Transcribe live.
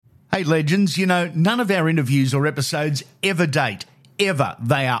Hey, legends, none of our interviews or episodes ever date. Ever.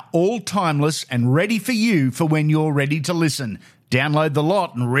 They are all timeless and ready for you for when you're ready to listen. Download the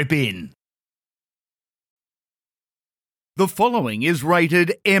lot and rip in. The following is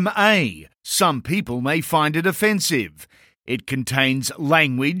rated MA. Some people may find it offensive. It contains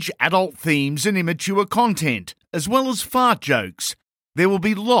language, adult themes and immature content, as well as fart jokes. There will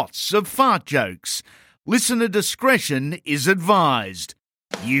be lots of fart jokes. Listener discretion is advised.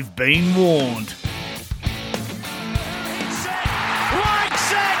 You've been warned. Right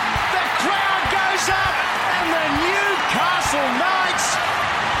set, the crowd goes up, and the Newcastle Knights,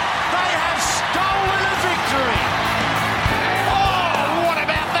 they have stolen a victory. Oh, what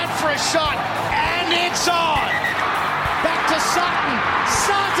about that for a shot? And it's on. Back to Sutton.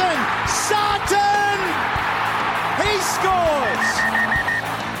 He scores.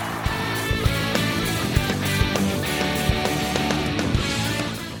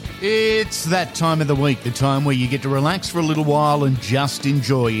 It's that time of the week, the time where you get to relax for a little while and just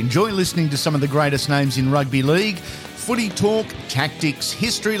enjoy. Enjoy listening to some of the greatest names in rugby league, footy talk, tactics,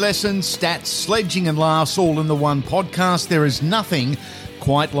 history lessons, stats, sledging and laughs all in the one podcast. There is nothing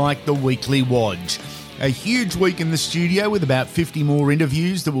quite like the Weekly Wodge. A huge week in the studio with about 50 more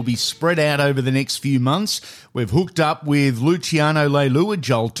interviews that will be spread out over the next few months. We've hooked up with Luciano Leilua,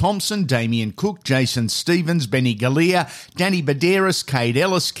 Joel Thompson, Damien Cook, Jason Stevens, Benny Galea, Danny Baderas, Cade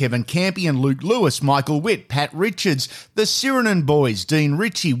Ellis, Kevin Campion, Luke Lewis, Michael Witt, Pat Richards, the Sirinen Boys, Dean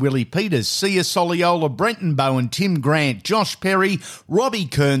Ritchie, Willie Peters, Sia Soliola, Brenton Bowen, Tim Grant, Josh Perry, Robbie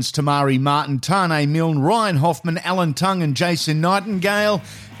Kearns, Tamari Martin, Tane Milne, Ryan Hoffman, Alan Tung and Jason Nightingale.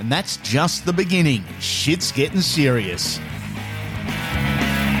 And that's just the beginning. Shit's getting serious.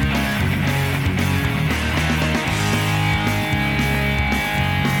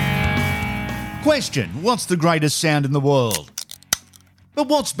 Question: what's the greatest sound in the world? But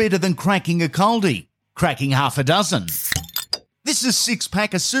what's better than cracking a coldie? Cracking half a dozen. This is Six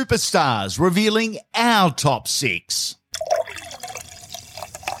Pack of Superstars, revealing our top six.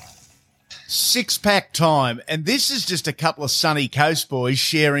 Six-pack time, and this is just a couple of sunny coast boys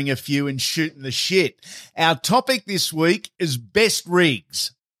sharing a few and shooting the shit. Our topic this week is best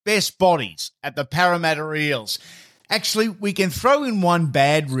rigs, best bodies at the Parramatta Eels. Actually, we can throw in one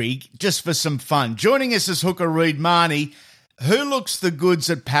bad rig just for some fun. Joining us is hooker Reed Mahoney. Who looks the goods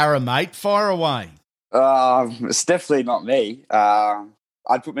at Parra, mate? Fire away. It's definitely not me.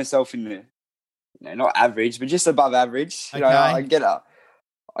 I'd put myself in the, not average, but just above average. Okay.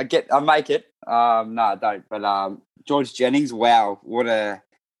 I make it. No, I don't. But George Jennings, wow, what a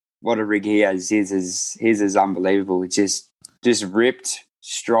rig he has. His is unbelievable. It's just ripped,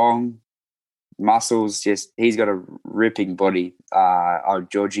 strong, muscles. He's got a ripping body.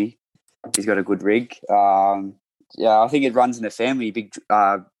 Georgie, he's got a good rig. I think it runs in the family.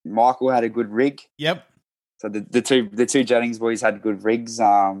 Michael had a good rig. Yep. So the two Jennings boys had good rigs.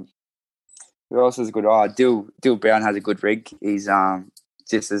 Who else has a good? Dill Brown has a good rig. He's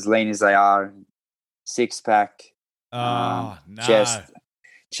just as lean as they are, six pack, No.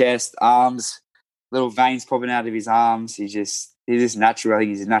 chest, arms, little veins popping out of his arms. He's just natural. I think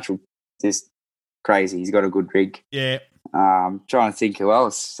he's natural, just crazy. He's got a good rig. Yeah. Trying to think who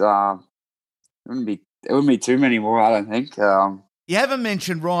else. It wouldn't be too many more, I don't think. You haven't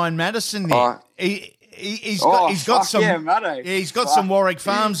mentioned Ryan Madison there. He's got some Warwick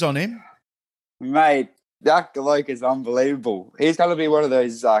Farms on him. Mate, that bloke is unbelievable. He's going to be one of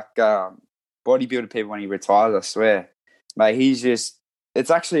those bodybuilder people when he retires, I swear. Mate, it's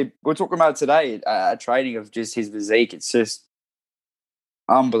actually, we're talking about it today, training of just his physique. It's just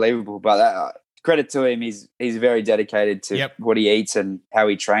unbelievable. But credit to him, he's very dedicated to what he eats and how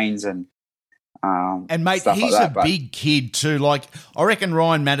he trains and mate, he's a big kid too. Like, I reckon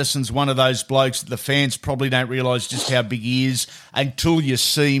Ryan Madison's one of those blokes that the fans probably don't realise just how big he is until you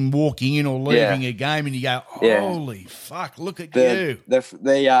see him walking in or leaving a game, and you go, "Holy fuck! Look at you!"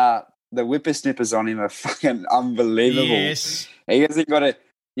 The whippersnippers on him are fucking unbelievable. Yes, he hasn't got a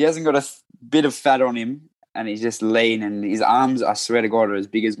bit of fat on him, and he's just lean, and his arms, I swear to God, are as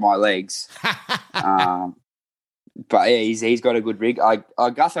big as my legs. But yeah, he's got a good rig.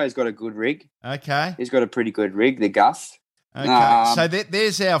 Gutho's got a good rig. Okay. He's got a pretty good rig, the Guth. Okay. So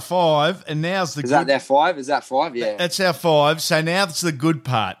there's our five, and now's the that their five? Is that five? Yeah. That's our five. So now it's the good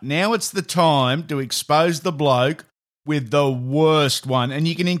part. Now it's the time to expose the bloke with the worst one. And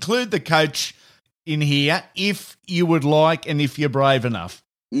you can include the coach in here if you would like and if you're brave enough.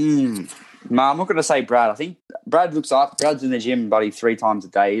 No, I'm not going to say Brad. I think Brad's in the gym, buddy, 3 times a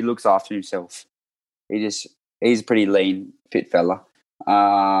day. He looks after himself. He's a pretty lean, fit fella.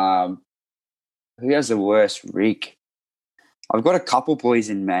 Who has the worst rig? I've got a couple boys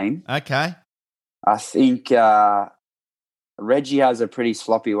in Maine. Okay. I think Reggie has a pretty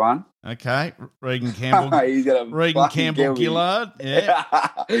sloppy one. Okay. Reagan Campbell. He's got a Reagan fucking Campbell-Gillard. Yeah.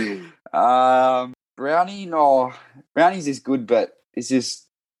 Brownie, no. Brownie's is good, but it's just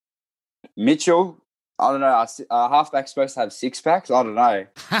Mitchell. I don't know. Halfback's supposed to have six packs. I don't know.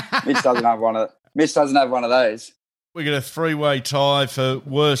 Mitch doesn't have one of those. We got a three-way tie for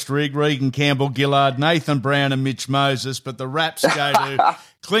worst rig. Reagan Campbell-Gillard, Nathan Brown and Mitch Moses, but the raps go to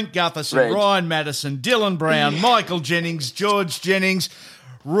Clint Gutherson, Ryan Madison, Dylan Brown, Michael Jennings, George Jennings,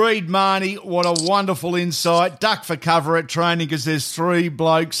 Reed Mahoney. What a wonderful insight. Duck for cover at training because there's three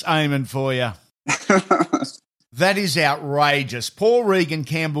blokes aiming for you. That is outrageous. Poor Reagan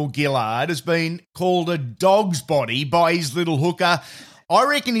Campbell-Gillard has been called a dog's body by his little hooker. I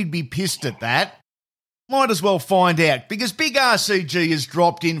reckon he'd be pissed at that. Might as well find out, because Big RCG has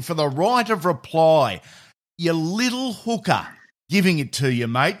dropped in for the right of reply. You little hooker. Giving it to you,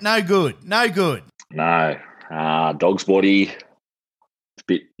 mate. No good. No good. No. Dog's body,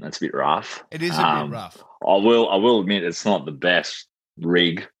 that's a bit rough. It is a bit rough. I will admit it's not the best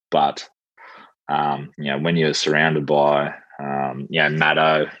rig, but, when you're surrounded by,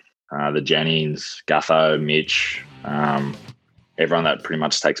 Maddo, the Jennings, Gutho, Mitch, everyone that pretty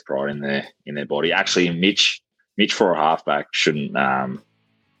much takes pride in their body. Actually, Mitch for a halfback shouldn't.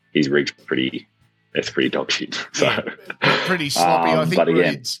 His rig's pretty dog shit. So pretty sloppy. I think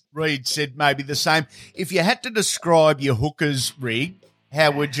again, Reed said maybe the same. If you had to describe your hooker's rig, how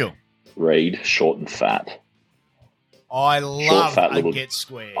would you? Reed, short and fat. I love a get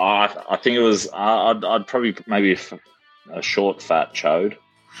square. I think it was. I'd probably maybe a short fat chode.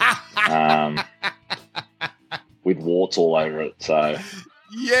 With warts all over it, so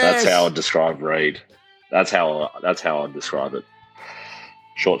yes. That's how I'd describe Reed. That's how I'd describe it.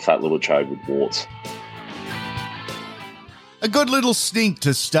 Short, fat little chode with warts. A good little stink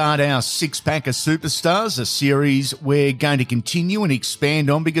to start our six-pack of superstars, a series we're going to continue and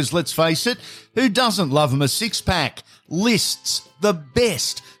expand on because, let's face it, who doesn't love them a six-pack? Lists, the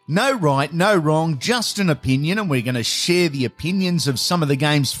best. No right, no wrong, just an opinion, and we're going to share the opinions of some of the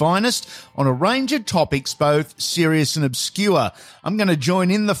game's finest on a range of topics, both serious and obscure. I'm going to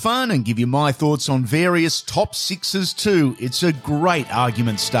join in the fun and give you my thoughts on various top sixes too. It's a great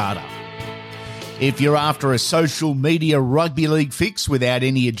argument starter. If you're after a social media rugby league fix without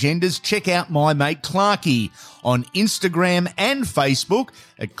any agendas, check out my mate Clarkey on Instagram and Facebook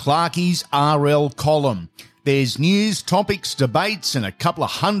at Clarkey's RL column. There's news, topics, debates, and a couple of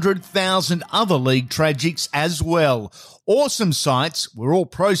 100,000 other league tragics as well. Awesome sites where all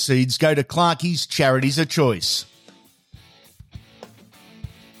proceeds go to Clarkey's Charities of Choice.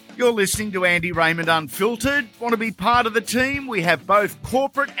 You're listening to Andy Raymond Unfiltered. Want to be part of the team? We have both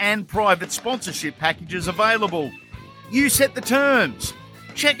corporate and private sponsorship packages available. You set the terms.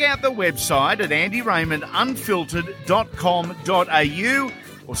 Check out the website at andyraymondunfiltered.com.au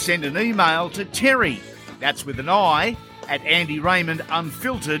or send an email to Terry. That's with an I, at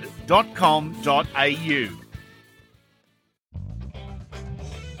andyraymondunfiltered.com.au.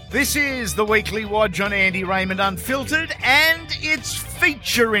 This is the Weekly Wodge on Andy Raymond Unfiltered, and it's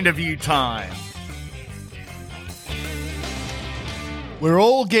feature interview time. We're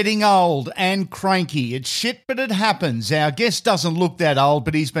all getting old and cranky. It's shit, but it happens. Our guest doesn't look that old,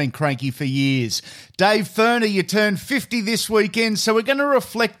 but he's been cranky for years. Dave Furner, you turned 50 this weekend, so we're going to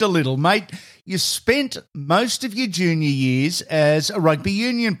reflect a little, mate. You spent most of your junior years as a rugby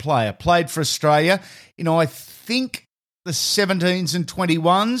union player, played for Australia in, I think, the 17s and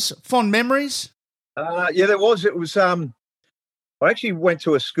 21s. Fond memories? Yeah, there was. It was. I actually went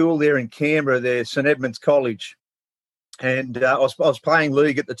to a school there in Canberra, there, St Edmunds College, and I was playing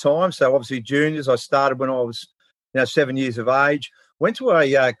league at the time. So obviously juniors. I started when I was 7 years of age. Went to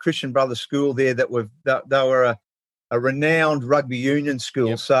a Christian Brothers school there they were a renowned rugby union school.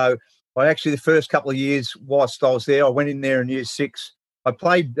 Yep. So I actually, the first couple of years whilst I was there, I went in there in year 6. I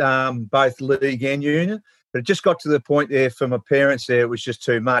played both league and union, but it just got to the point there for my parents there, it was just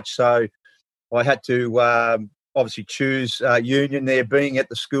too much. So I had to obviously choose union there, being at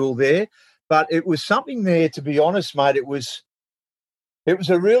the school there. But it was something there, to be honest, mate. It was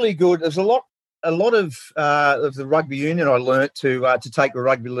a really good. There's a lot of the rugby union I learnt to take the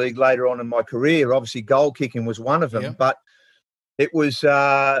rugby league later on in my career. Obviously, goal kicking was one of them, yeah. But it was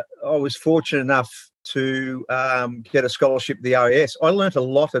I was fortunate enough to get a scholarship at the OAS. I learnt a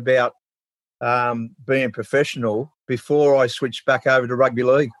lot about being professional before I switched back over to rugby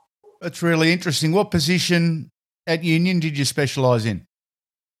league. That's really interesting. What position at Union did you specialise in?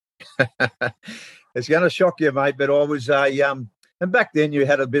 It's going to shock you, mate, but I was and back then you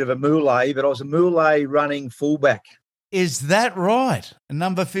had a bit of a moulet, but I was a moulet running fullback. Is that right?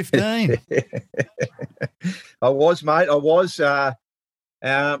 Number 15. I was, mate. I was. But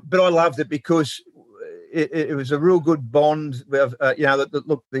I loved it because it was a real good bond. Back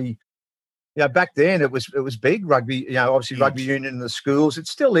then it was big rugby. Obviously Huge. Rugby union in the schools. It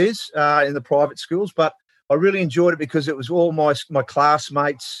still is in the private schools, but I really enjoyed it because it was all my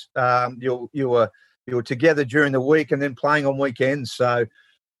classmates. You were together during the week and then playing on weekends. So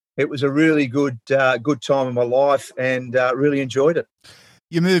it was a really good time in my life, and really enjoyed it.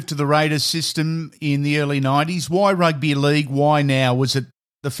 You moved to the Raiders system in the early 90s. Why rugby league? Why now? Was it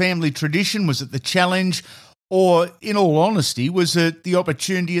the family tradition? Was it the challenge? Or, in all honesty, was it the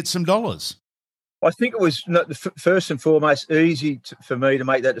opportunity at some dollars? I think it was first and foremost easy for me to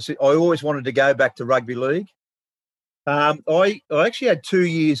make that decision. I always wanted to go back to rugby league. I actually had 2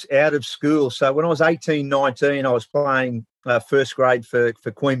 years out of school. So when I was 18, 19, I was playing first grade for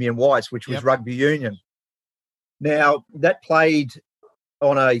Queanbeyan Whites, which was rugby union. Now, that played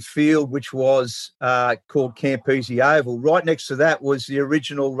on a field which was called Campbell-Gillard Oval. Right next to that was the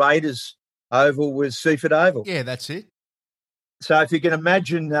original Raiders Oval, was Seaford Oval. Yeah, that's it. So if you can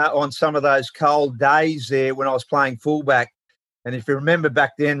imagine on some of those cold days there when I was playing fullback, and if you remember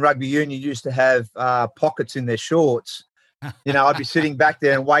back then, rugby union used to have pockets in their shorts. I'd be sitting back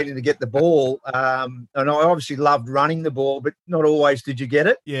there and waiting to get the ball. And I obviously loved running the ball, but not always did you get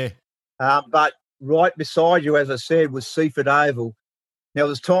it. Yeah. But right beside you, as I said, was Seaford Oval. Now,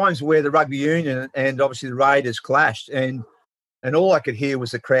 there's times where the rugby union and obviously the Raiders clashed, and all I could hear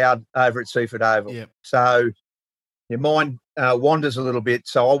was the crowd over at Seaford Oval. Yep. So your mind wanders a little bit.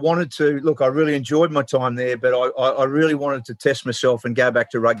 So I wanted to, I really enjoyed my time there, but I really wanted to test myself and go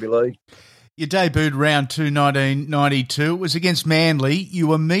back to rugby league. You debuted round 2, 1992. It was against Manly.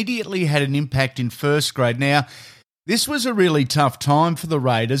 You immediately had an impact in first grade. Now, this was a really tough time for the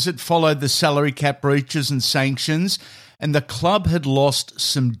Raiders. It followed the salary cap breaches and sanctions, and the club had lost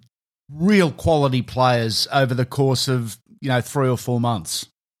some real quality players over the course of 3 or 4 months.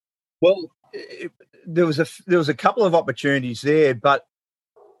 Well, there was a couple of opportunities there, but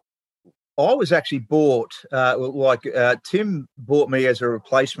I was actually bought. Tim bought me as a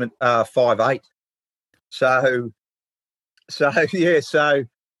replacement 5'8". So I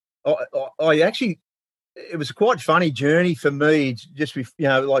actually. It was a quite funny journey for me. Just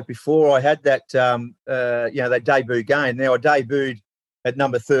before I had that that debut game. Now I debuted at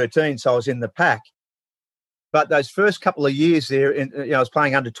number 13, so I was in the pack. But those first couple of years there, I was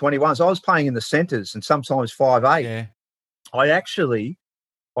playing under 21s. So I was playing in the centres and sometimes 5'8". Yeah. I actually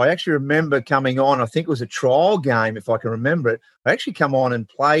remember coming on. I think it was a trial game, if I can remember it. I actually come on and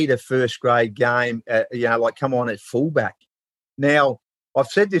played a first grade game. Come on at fullback. Now I've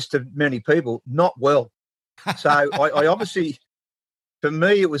said this to many people, not well. So I obviously, for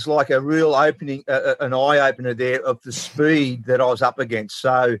me, it was like a real opening, an eye opener there of the speed that I was up against.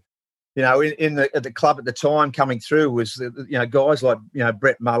 So. At the club at the time coming through was, guys like,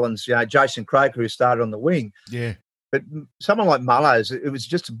 Brett Mullins, Jason Croker, who started on the wing. Yeah. But someone like Mullows, it was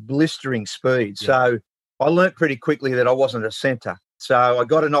just blistering speed. Yeah. So I learnt pretty quickly that I wasn't a centre. So I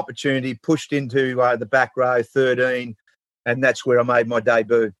got an opportunity, pushed into the back row, 13, and that's where I made my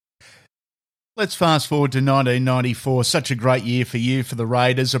debut. Let's fast forward to 1994. Such a great year for you, for the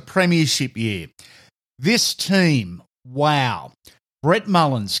Raiders, a premiership year. This team, wow. Brett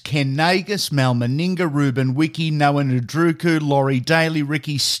Mullins, Ken Nagus, Mal Meninga, Ruben Wiki, Noah Ndruku, Laurie Daly,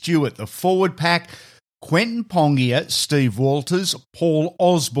 Ricky Stewart. The forward pack, Quentin Pongia, Steve Walters, Paul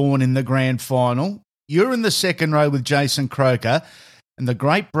Osborne in the grand final. You're in the second row with Jason Croker, and the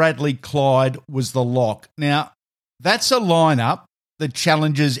great Bradley Clyde was the lock. Now, that's a lineup that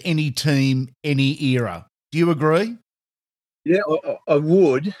challenges any team, any era. Do you agree? Yeah, I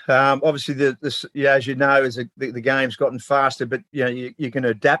would. Obviously, as you know, as the game's gotten faster, but you can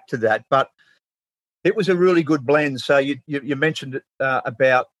adapt to that. But it was a really good blend. So you mentioned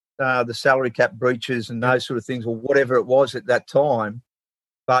about the salary cap breaches and those sort of things, or whatever it was at that time.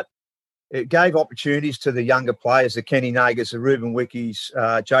 But it gave opportunities to the younger players, the Kenny Nagas, the Ruben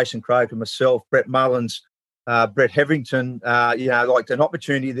Wikis, Jason Croker, myself, Brett Mullins, Brett Hetherington, an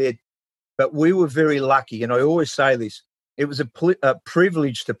opportunity there. But we were very lucky, and I always say this. It was a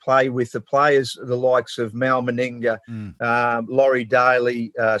privilege to play with the players, the likes of Mal Meninga, Laurie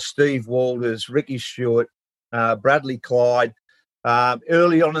Daly, Steve Walters, Ricky Stewart, Bradley Clyde.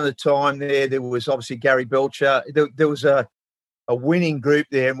 Early on in the time there was obviously Gary Belcher. There was a winning group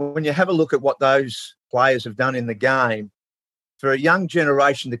there. And when you have a look at what those players have done in the game, for a young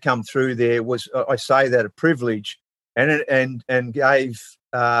generation to come through there was, I say that, a privilege, and gave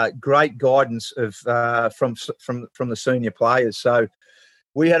great guidance of from the senior players. So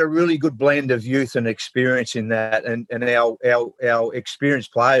we had a really good blend of youth and experience in that, and our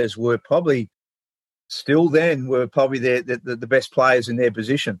experienced players were probably the best players in their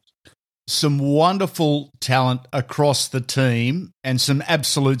position. Some wonderful talent across the team and some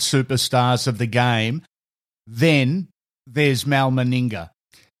absolute superstars of the game. Then there's Mal Meninga,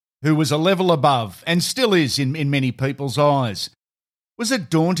 who was a level above and still is in many people's eyes. Was it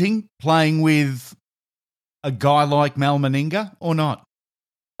daunting playing with a guy like Mal Meninga or not?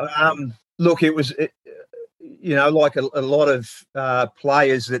 Look, it was, like a lot of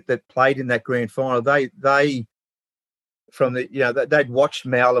players that played in that grand final, they'd watched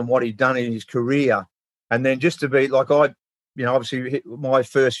Mal and what he'd done in his career. And then just to be like, obviously my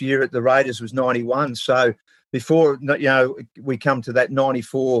first year at the Raiders was 91. So before, we come to that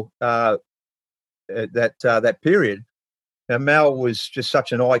 94, that period, Mal was just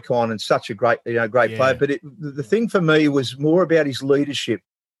such an icon and such a great player. But the thing for me was more about his leadership.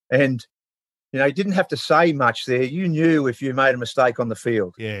 And, he didn't have to say much there. You knew if you made a mistake on the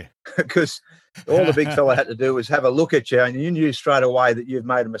field. Yeah. Because all the big fella had to do was have a look at you, and you knew straight away that you've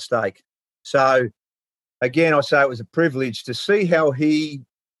made a mistake. So, again, I say it was a privilege to see how he,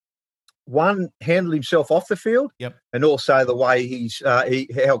 handled himself off the field, and also the way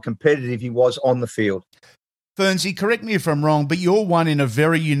how competitive he was on the field. Fernsey, correct me if I'm wrong, but you're one in a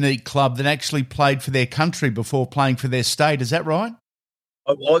very unique club that actually played for their country before playing for their state. Is that right?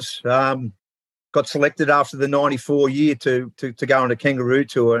 I was. Got selected after the 94 year to go on a kangaroo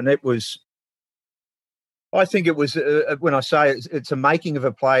tour, and it was, I think it was, when I say it's a making of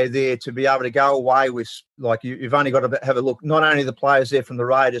a player there to be able to go away with, like, you've only got to have a look, not only the players there from the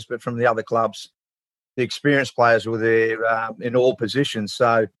Raiders, but from the other clubs. The experienced players were there in all positions.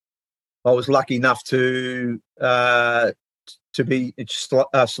 So I was lucky enough to be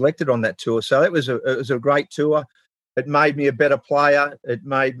selected on that tour. So it was a great tour. It made me a better player. It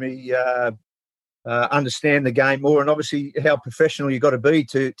made me understand the game more, and obviously how professional you got to be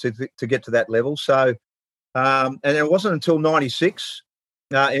to get to that level. So, and it wasn't until 96,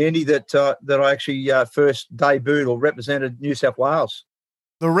 Andy, that I actually first debuted or represented New South Wales.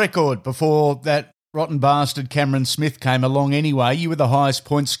 The record before that rotten bastard Cameron Smith came along anyway, you were the highest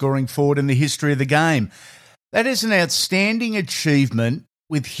point-scoring forward in the history of the game. That is an outstanding achievement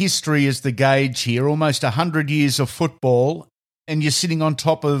with history as the gauge here, almost 100 years of football, and you're sitting on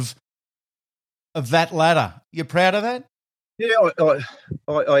top of that ladder. You proud of that? Yeah,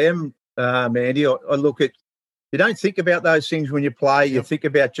 I am, Andy. I look at, you don't think about those things when you play. You think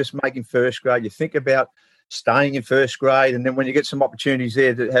about just making first grade. You think about staying in first grade, and then when you get some opportunities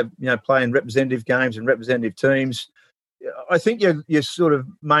there to have, play in representative games and representative teams, I think you sort of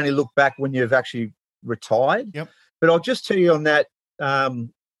mainly look back when you've actually retired. Yep. But I'll just tell you on that,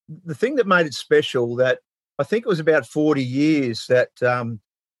 the thing that made it special, that I think it was about 40 years that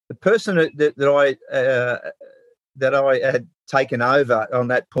the person that I had taken over on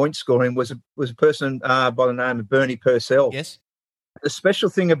that point scoring was a person by the name of Bernie Purcell. Yes. The special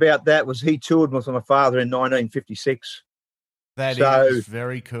thing about that was he toured with my father in 1956. That is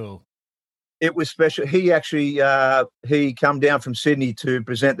very cool. It was special. He actually he come down from Sydney to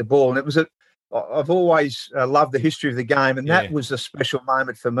present the ball, and it was I've always loved the history of the game, and that was a special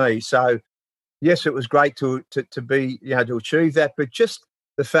moment for me. So, yes, it was great to be to achieve that, but just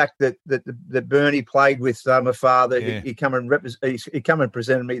the fact that Bernie played with my father, he come and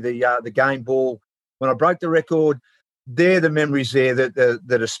presented me the game ball when I broke the record. They're the memories there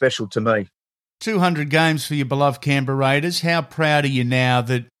that are special to me. 200 games for your beloved Canberra Raiders. How proud are you now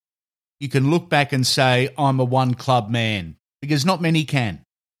that you can look back and say, I'm a one-club man? Because not many can.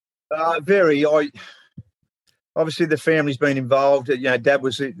 Very. Obviously, the family's been involved. Dad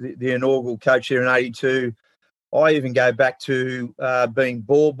was the inaugural coach here in '82. I even go back to being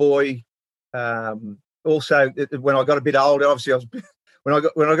ball boy. Also, when I got a bit older, obviously, when I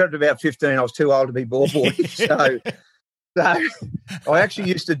got to about 15, I was too old to be ball boy. So I actually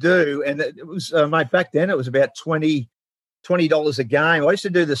used to do, and it was mate, back then it was about $20 a game. I used to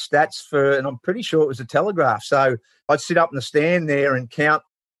do the stats for, and I'm pretty sure it was a Telegraph. So I'd sit up in the stand there and count.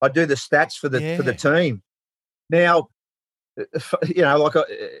 I'd do the stats for the team. Now, it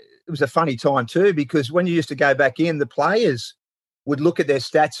was a funny time too, because when you used to go back in, the players would look at their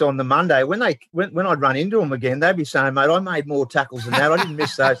stats on the Monday. When I'd run into them again, they'd be saying, mate, I made more tackles than that. I didn't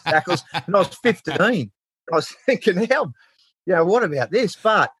miss those tackles. And I was 15. I was thinking, what about this?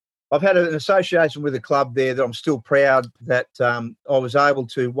 But I've had an association with a club there that I'm still proud that I was able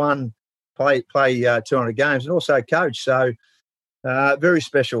to, play 200 games and also coach. So very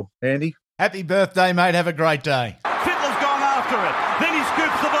special, Andy. Happy birthday, mate. Have a great day. Fittler's gone after it. Then he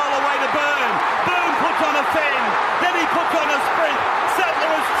scoops the ball away to Byrne. Byrne puts on a fend. Then he puts on a sprint. Sattler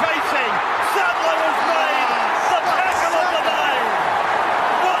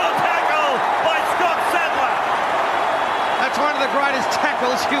of the greatest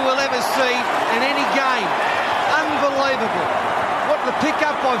tackles you will ever see in any game. Unbelievable. What the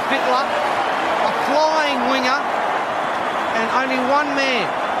pick-up by Fittler, a flying winger, and only one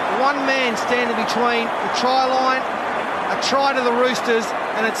man standing between the try line, a try to the Roosters,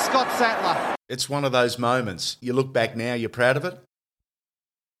 and it's Scott Sattler. It's one of those moments. You look back now, you're proud of it?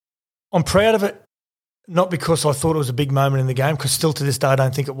 I'm proud of it, not because I thought it was a big moment in the game, because still to this day I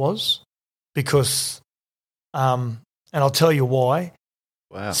don't think it was. Because, and I'll tell you why.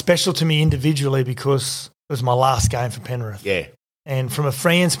 Wow. Special to me individually because it was my last game for Penrith. Yeah. And from a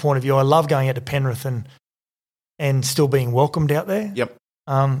fan's point of view, I love going out to Penrith and still being welcomed out there. Yep.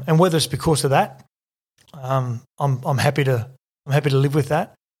 And whether it's because of that, I'm happy to live with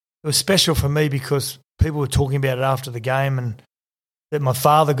that. It was special for me because people were talking about it after the game, and that my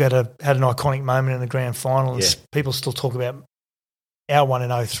father had an iconic moment in the grand final, and people still talk about our one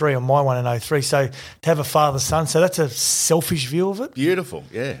in 03 or my one in 03. So to have a father-son, so that's a selfish view of it. Beautiful,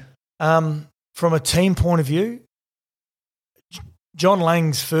 yeah. From a team point of view, John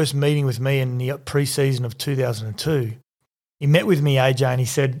Lang's first meeting with me in the pre-season of 2002, he met with me, AJ, and he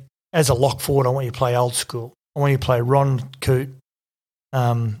said, as a lock forward, I want you to play old school. I want you to play Ron Coote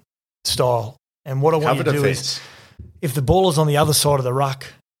style. And what I want you to do is, if the ball is on the other side of the ruck,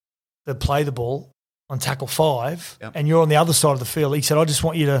 to play the ball on tackle 5, and you're on the other side of the field, he said, I just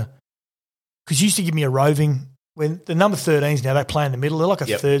want you to, because he used to give me a roving, when the number 13s now, they play in the middle. They're like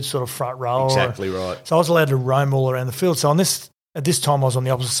a third sort of front row. Exactly right. So I was allowed to roam all around the field. So at this time I was on the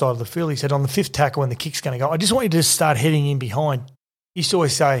opposite side of the field. He said, on the 5th tackle when the kick's going to go, I just want you to just start heading in behind. He used to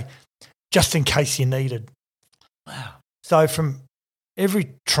always say, just in case you needed. Wow. So from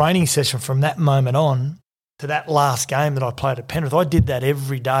every training session from that moment on to that last game that I played at Penrith, I did that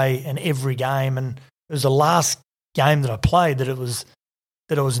every day and every game, and it was the last game that I played that it was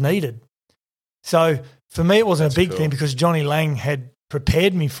needed. So for me, it wasn't a big thing because Johnny Lang had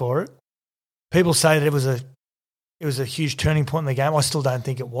prepared me for it. People say that it was a huge turning point in the game. I still don't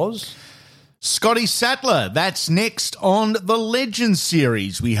think it was. Scotty Sattler, that's next on the Legends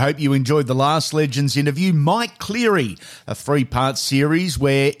series. We hope you enjoyed the last Legends interview. Mike Cleary, a 3-part series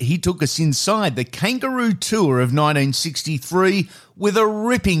where he took us inside the Kangaroo Tour of 1963 with a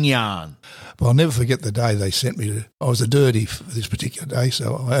ripping yarn. But I'll never forget the day they sent me I was a dirty for this particular day,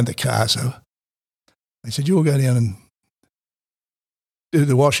 so I owned the car, so they said, you'll go down and do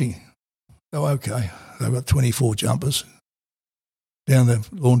the washing. Oh, okay. They've got 24 jumpers. Down the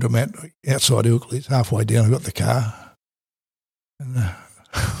laundromat outside Ilkley's, halfway down, I got the car. And I'm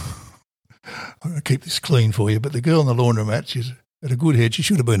going to keep this clean for you, but the girl in the laundromat, she's had a good head. She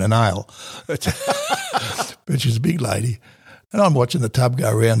should have been a nail. But she's a big lady. And I'm watching the tub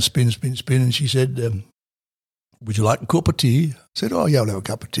go around, spin, and she said, would you like a cup of tea? I said, oh, yeah, I'll have a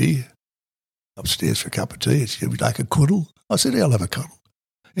cup of tea. Upstairs for a cup of tea. She said, would you like a cuddle? I said, yeah, I'll have a cuddle.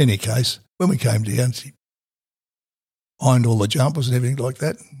 In any case, when we came down, she ironed all the jumpers and everything like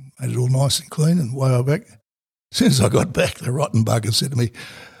that, made it all nice and clean and way back. As soon as I got back, the rotten bugger said to me,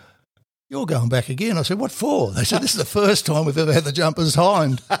 you're going back again. I said, what for? They said, this is the first time we've ever had the jumpers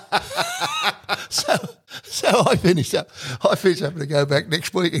ironed. so I finished up to go back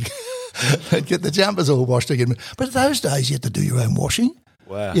next week and get the jumpers all washed again. But those days you had to do your own washing.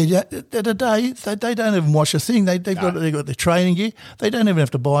 Wow. Yeah, today they don't even wash a thing. They've got their training gear. They don't even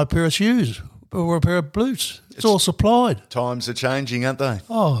have to buy a pair of shoes or a pair of boots. It's all supplied. Times are changing, aren't they?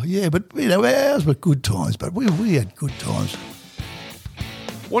 Oh, yeah, but, ours were good times, but we had good times.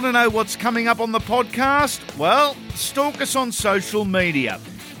 Want to know what's coming up on the podcast? Well, stalk us on social media.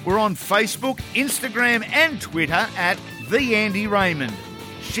 We're on Facebook, Instagram and Twitter at The Andy Raymond.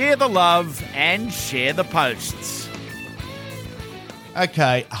 Share the love and share the posts.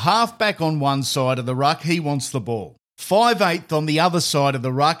 Okay, halfback on one side of the ruck, he wants the ball. 5/8 on the other side of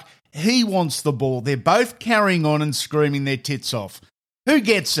the ruck, he wants the ball. They're both carrying on and screaming their tits off. Who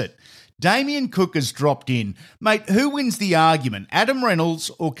gets it? Damien Cook has dropped in. Mate, who wins the argument, Adam Reynolds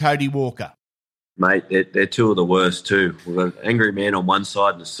or Cody Walker? Mate, they're two of the worst too. We've got an angry man on one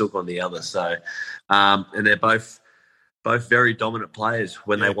side and a Sook on the other. So, and they're both very dominant players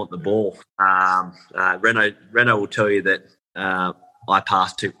when they want the ball. Reno will tell you that I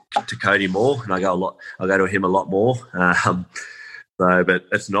pass to Cody more, and I go to him a lot more. But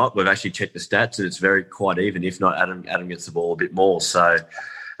it's not. We've actually checked the stats, and it's quite even. If not, Adam gets the ball a bit more. So,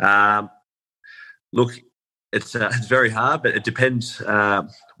 look, it's very hard, but it depends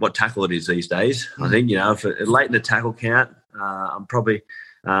what tackle it is these days. I think if late in the tackle count, I'm probably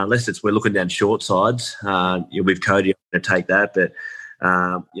unless we're looking down short sides. With Cody, I'm going to take that, but.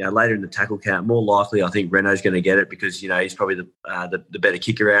 Later in the tackle count, more likely I think Reno's going to get it because he's probably the better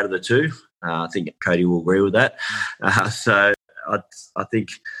kicker out of the two. I think Cody will agree with that. I think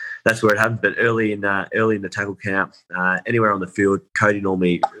that's where it happens. But early in the tackle camp, anywhere on the field, Cody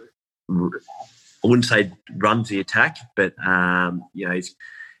normally, I wouldn't say runs the attack, but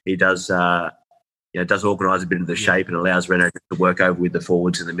he does does organise a bit of the shape and allows Reno to work over with the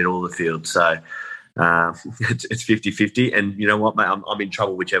forwards in the middle of the field. So it's 50-50. And you know what, mate, I'm in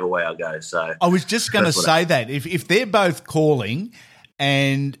trouble whichever way I go. So I was just going to say that if they're both calling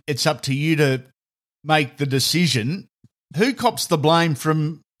and it's up to you to make the decision, who cops the blame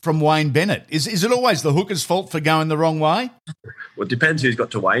from Wayne Bennett? Is it always the hooker's fault for going the wrong way? Well, it depends who's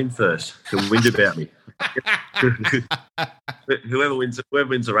got to Wayne first to whinge about me. whoever wins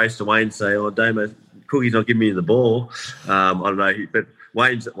the race to Wayne, say, "Oh, Damo, Cookie's not giving me the ball." I don't know, but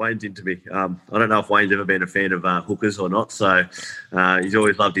Wayne's into me. I don't know if Wayne's ever been a fan of hookers or not. So he's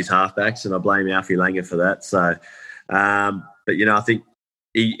always loved his halfbacks, and I blame Alfie Langer for that. So, but I think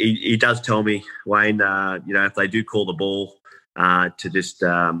he does tell me, Wayne, if they do call the ball, to just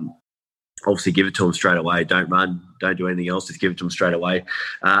obviously give it to them straight away. Don't run, don't do anything else. Just give it to them straight away.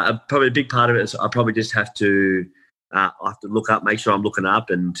 Probably a big part of it is I probably just have to look up, make sure I'm looking up,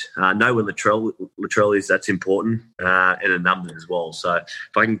 and know when Latrell is. That's important, and a number as well. So if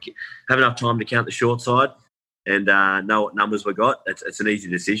I can have enough time to count the short side and know what numbers we got, it's an easy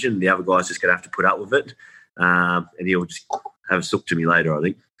decision. The other guy's just going to have to put up with it, and he'll just have a sook to me later, I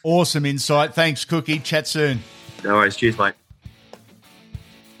think. Awesome insight. Thanks, Cookie. Chat soon. No worries. Cheers, mate.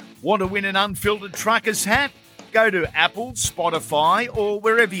 Want to win an unfiltered trucker's hat? Go to Apple, Spotify, or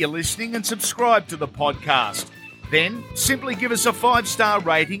wherever you're listening and subscribe to the podcast. Then simply give us a 5-star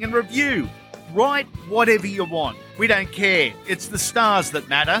rating and review. Write whatever you want. We don't care. It's the stars that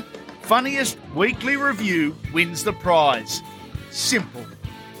matter. Funniest weekly review wins the prize. Simple.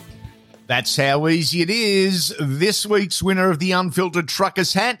 That's how easy it is. This week's winner of the Unfiltered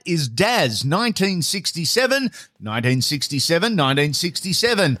Trucker's Hat is Daz, 1967.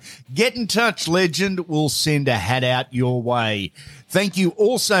 Get in touch, legend. We'll send a hat out your way. Thank you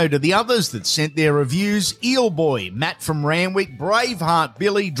also to the others that sent their reviews: Eel Boy, Matt from Randwick, Braveheart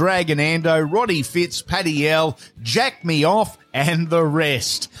Billy, Dragon Ando, Roddy Fitz, Paddy L, Jack Me Off, and the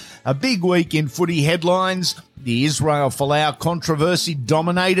rest. A big week in footy headlines. The Israel Folau controversy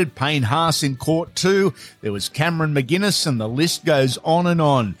dominated. Payne Haas in court too. There was Cameron McGuinness, and the list goes on and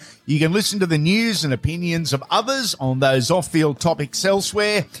on. You can listen to the news and opinions of others on those off-field topics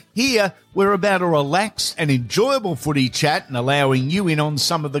elsewhere. Here, we're about a relaxed and enjoyable footy chat and allowing you in on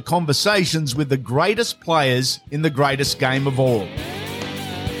some of the conversations with the greatest players in the greatest game of all.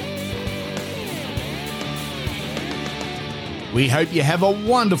 We hope you have a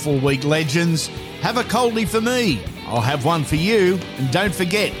wonderful week, legends. Have a coldie for me. I'll have one for you. And don't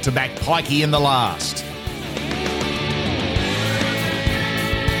forget to back Pikey in the last.